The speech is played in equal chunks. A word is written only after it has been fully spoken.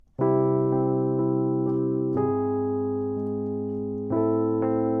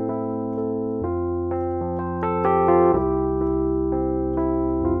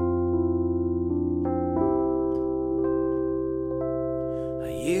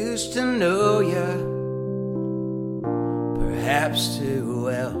used to know you, perhaps too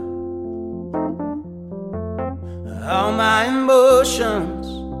well. All my emotions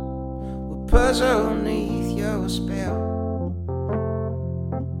were puzzled neath your spell.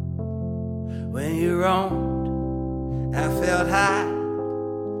 When you roamed, I felt high,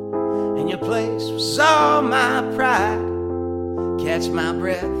 and your place was all my pride. Catch my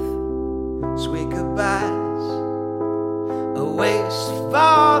breath, sweet goodbyes, a waste of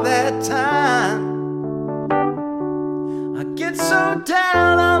all that time. I get so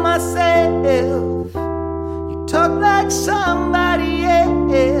down on myself, you talk like somebody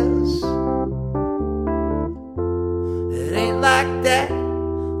else. It ain't like that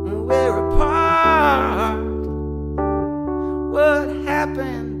when we're apart. What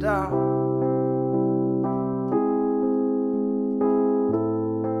happened, dog?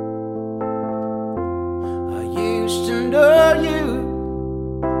 I used to know you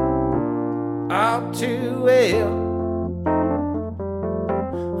all too well.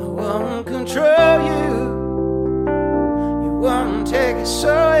 I won't control you, you won't take it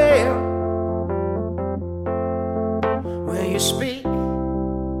so ill. When you speak,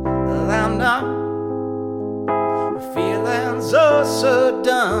 well, I'm numb. My feelings are so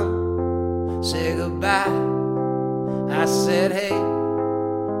dumb. Say goodbye, I said hey.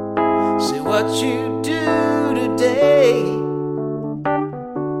 Say what you do today.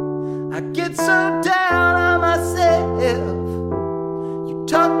 I get so down on myself, you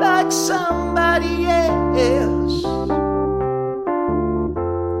talk like somebody else,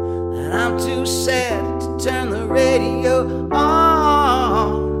 and I'm too sad to turn the radio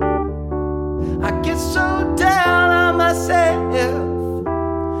on. I get so down on myself,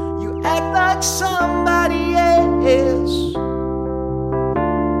 you act like somebody else.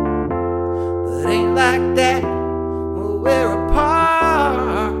 But ain't like that when we're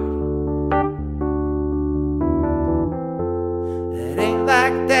apart. It ain't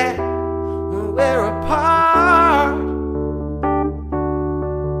like that when we're apart.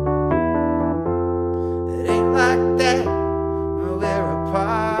 It ain't like that when we're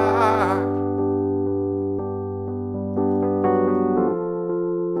apart.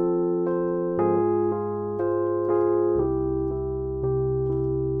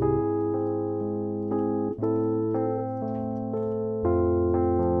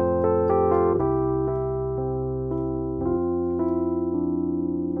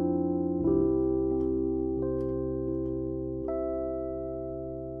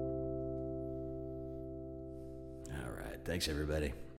 All right, thanks everybody.